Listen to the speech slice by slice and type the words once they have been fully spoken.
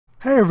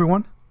Hey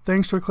everyone,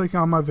 thanks for clicking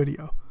on my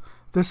video.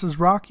 This is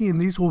Rocky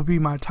and these will be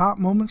my top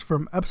moments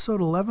from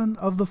episode 11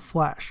 of The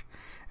Flash.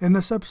 In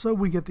this episode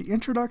we get the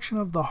introduction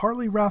of the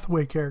Hartley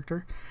Rathaway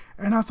character,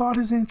 and I thought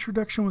his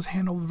introduction was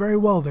handled very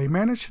well. They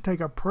managed to take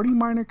a pretty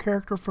minor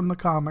character from the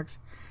comics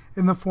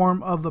in the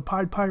form of the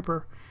Pied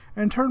Piper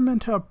and turn him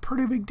into a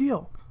pretty big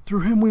deal.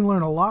 Through him we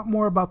learn a lot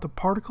more about the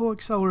particle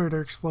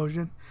accelerator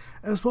explosion,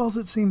 as well as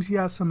it seems he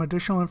has some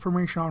additional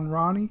information on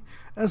Ronnie,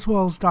 as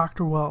well as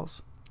Dr.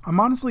 Wells. I'm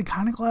honestly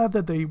kind of glad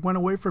that they went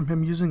away from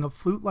him using a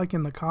flute like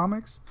in the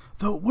comics,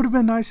 though it would have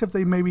been nice if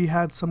they maybe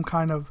had some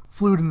kind of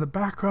flute in the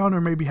background or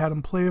maybe had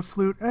him play a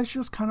flute as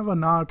just kind of a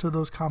nod to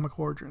those comic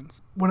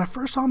origins. When I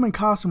first saw him in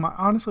costume, I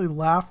honestly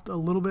laughed a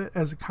little bit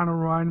as it kind of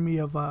reminded me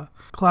of a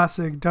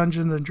classic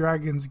Dungeons &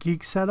 Dragons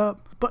geek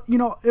setup, but you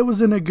know, it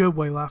was in a good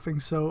way laughing,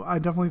 so I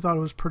definitely thought it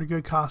was pretty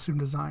good costume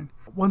design.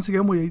 Once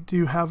again, we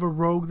do have a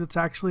rogue that's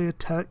actually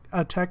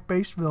a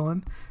tech-based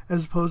villain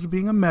as opposed to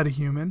being a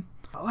metahuman.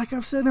 Like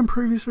I've said in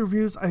previous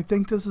reviews, I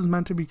think this is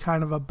meant to be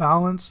kind of a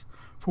balance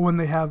for when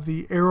they have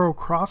the Arrow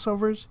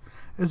crossovers,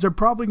 as they're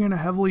probably going to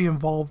heavily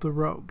involve the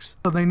rogues.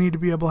 So they need to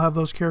be able to have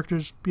those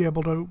characters be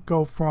able to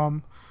go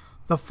from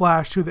the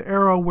Flash to the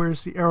Arrow,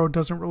 whereas the Arrow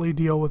doesn't really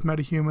deal with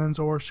metahumans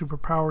or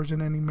superpowers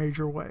in any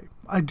major way.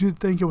 I do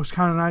think it was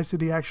kind of nice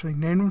that he actually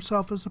named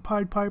himself as the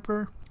Pied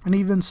Piper, and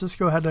even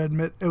Cisco had to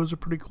admit it was a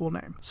pretty cool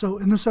name. So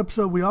in this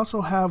episode we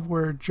also have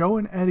where Joe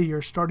and Eddie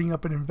are starting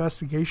up an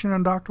investigation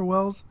on Dr.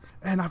 Wells,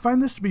 and I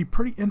find this to be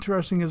pretty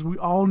interesting as we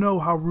all know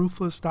how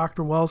ruthless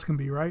Dr. Wells can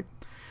be, right?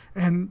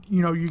 And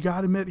you know, you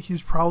gotta admit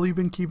he's probably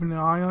been keeping an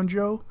eye on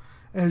Joe,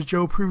 as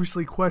Joe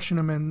previously questioned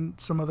him in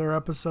some other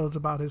episodes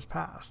about his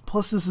past.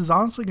 Plus this is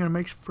honestly going to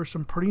make for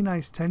some pretty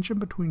nice tension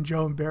between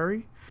Joe and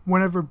Barry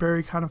whenever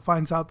Barry kind of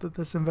finds out that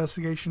this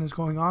investigation is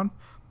going on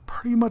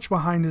pretty much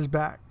behind his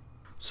back.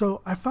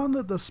 So I found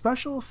that the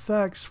special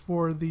effects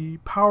for the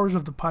powers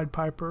of the Pied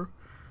Piper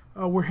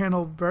were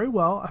handled very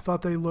well. I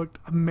thought they looked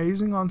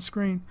amazing on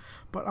screen,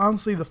 but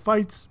honestly the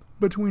fights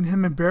between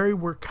him and Barry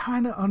were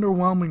kind of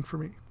underwhelming for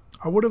me.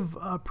 I would have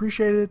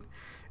appreciated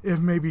if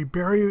maybe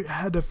Barry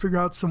had to figure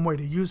out some way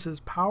to use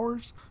his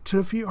powers to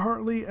defeat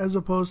Hartley as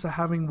opposed to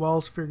having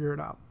Wells figure it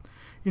out.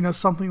 You know,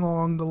 something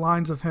along the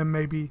lines of him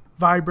maybe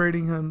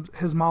vibrating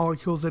his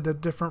molecules at a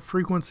different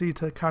frequency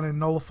to kind of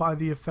nullify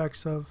the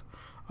effects of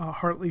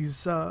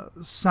Hartley's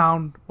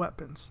sound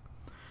weapons.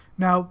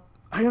 Now,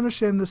 I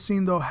understand this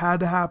scene though had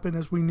to happen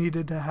as we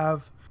needed to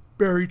have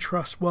Barry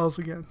trust Wells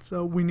again.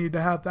 So we need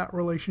to have that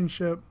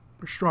relationship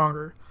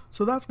stronger.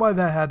 So that's why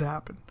that had to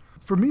happen.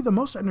 For me, the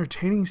most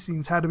entertaining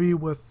scenes had to be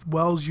with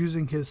Wells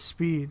using his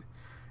speed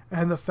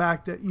and the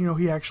fact that, you know,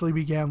 he actually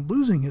began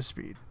losing his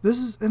speed. This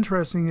is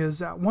interesting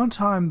is at one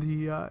time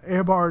the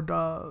Eobard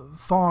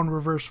Thawne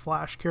Reverse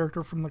Flash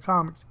character from the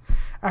comics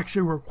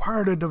actually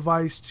required a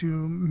device to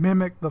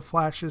mimic the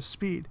Flash's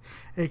speed.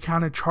 It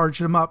kind of charged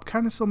him up,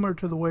 kind of similar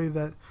to the way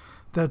that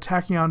the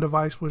Tachyon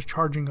device was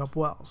charging up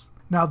Wells.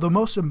 Now the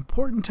most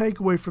important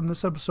takeaway from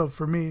this episode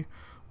for me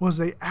was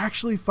they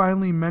actually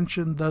finally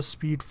mentioned the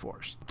Speed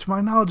Force. To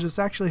my knowledge, this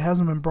actually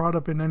hasn't been brought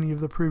up in any of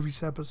the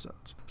previous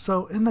episodes.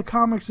 So in the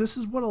comics, this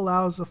is what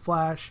allows the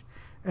Flash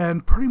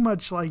and pretty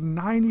much like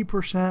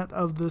 90%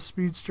 of the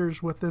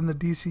speedsters within the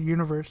DC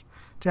universe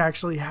to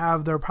actually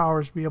have their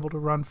powers be able to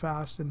run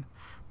fast and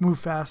move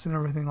fast and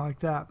everything like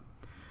that.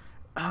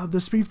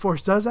 The Speed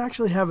Force does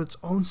actually have its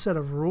own set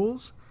of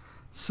rules,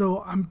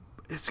 so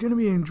it's going to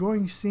be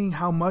enjoying seeing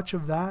how much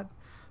of that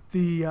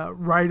the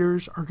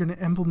writers are going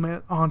to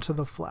implement onto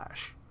the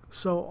Flash.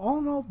 So all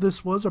in all,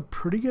 this was a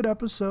pretty good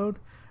episode,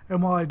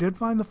 and while I did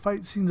find the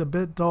fight scenes a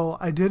bit dull,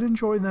 I did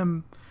enjoy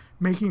them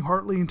making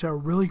Hartley into a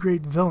really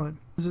great villain,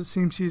 as it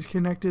seems he's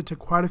connected to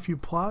quite a few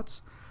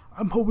plots.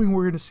 I'm hoping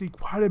we're going to see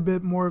quite a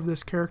bit more of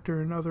this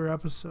character in other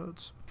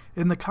episodes.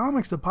 In the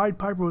comics, the Pied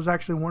Piper was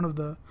actually one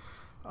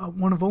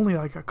of only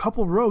like a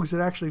couple rogues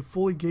that actually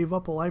fully gave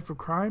up a life of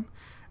crime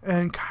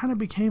and kind of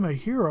became a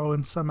hero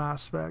in some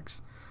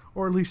aspects,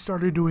 or at least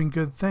started doing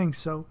good things.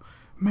 So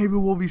maybe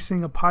we'll be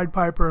seeing a Pied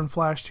Piper and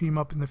Flash team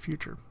up in the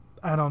future.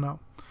 I don't know.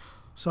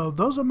 So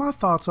those are my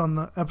thoughts on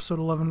the episode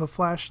 11 of The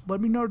Flash.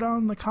 Let me know down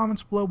in the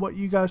comments below what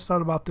you guys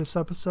thought about this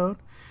episode.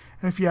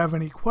 And if you have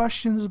any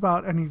questions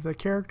about any of the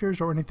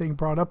characters or anything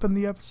brought up in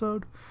the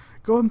episode,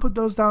 go and put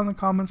those down in the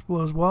comments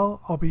below as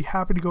well. I'll be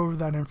happy to go over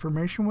that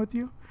information with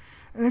you.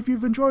 And if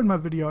you've enjoyed my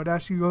video, I'd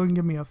ask you to go and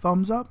give me a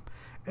thumbs up.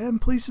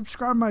 And please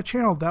subscribe to my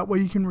channel. That way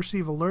you can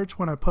receive alerts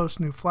when I post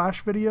new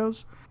Flash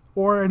videos,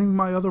 or any of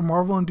my other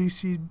Marvel and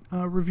DC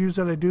reviews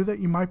that I do that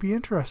you might be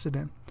interested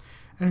in.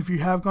 And if you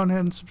have gone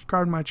ahead and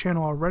subscribed to my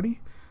channel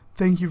already,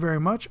 thank you very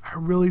much. I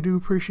really do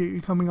appreciate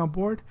you coming on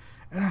board,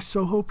 and I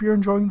so hope you're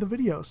enjoying the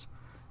videos.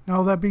 Now,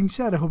 all that being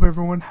said, I hope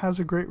everyone has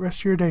a great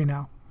rest of your day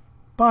now.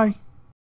 Bye!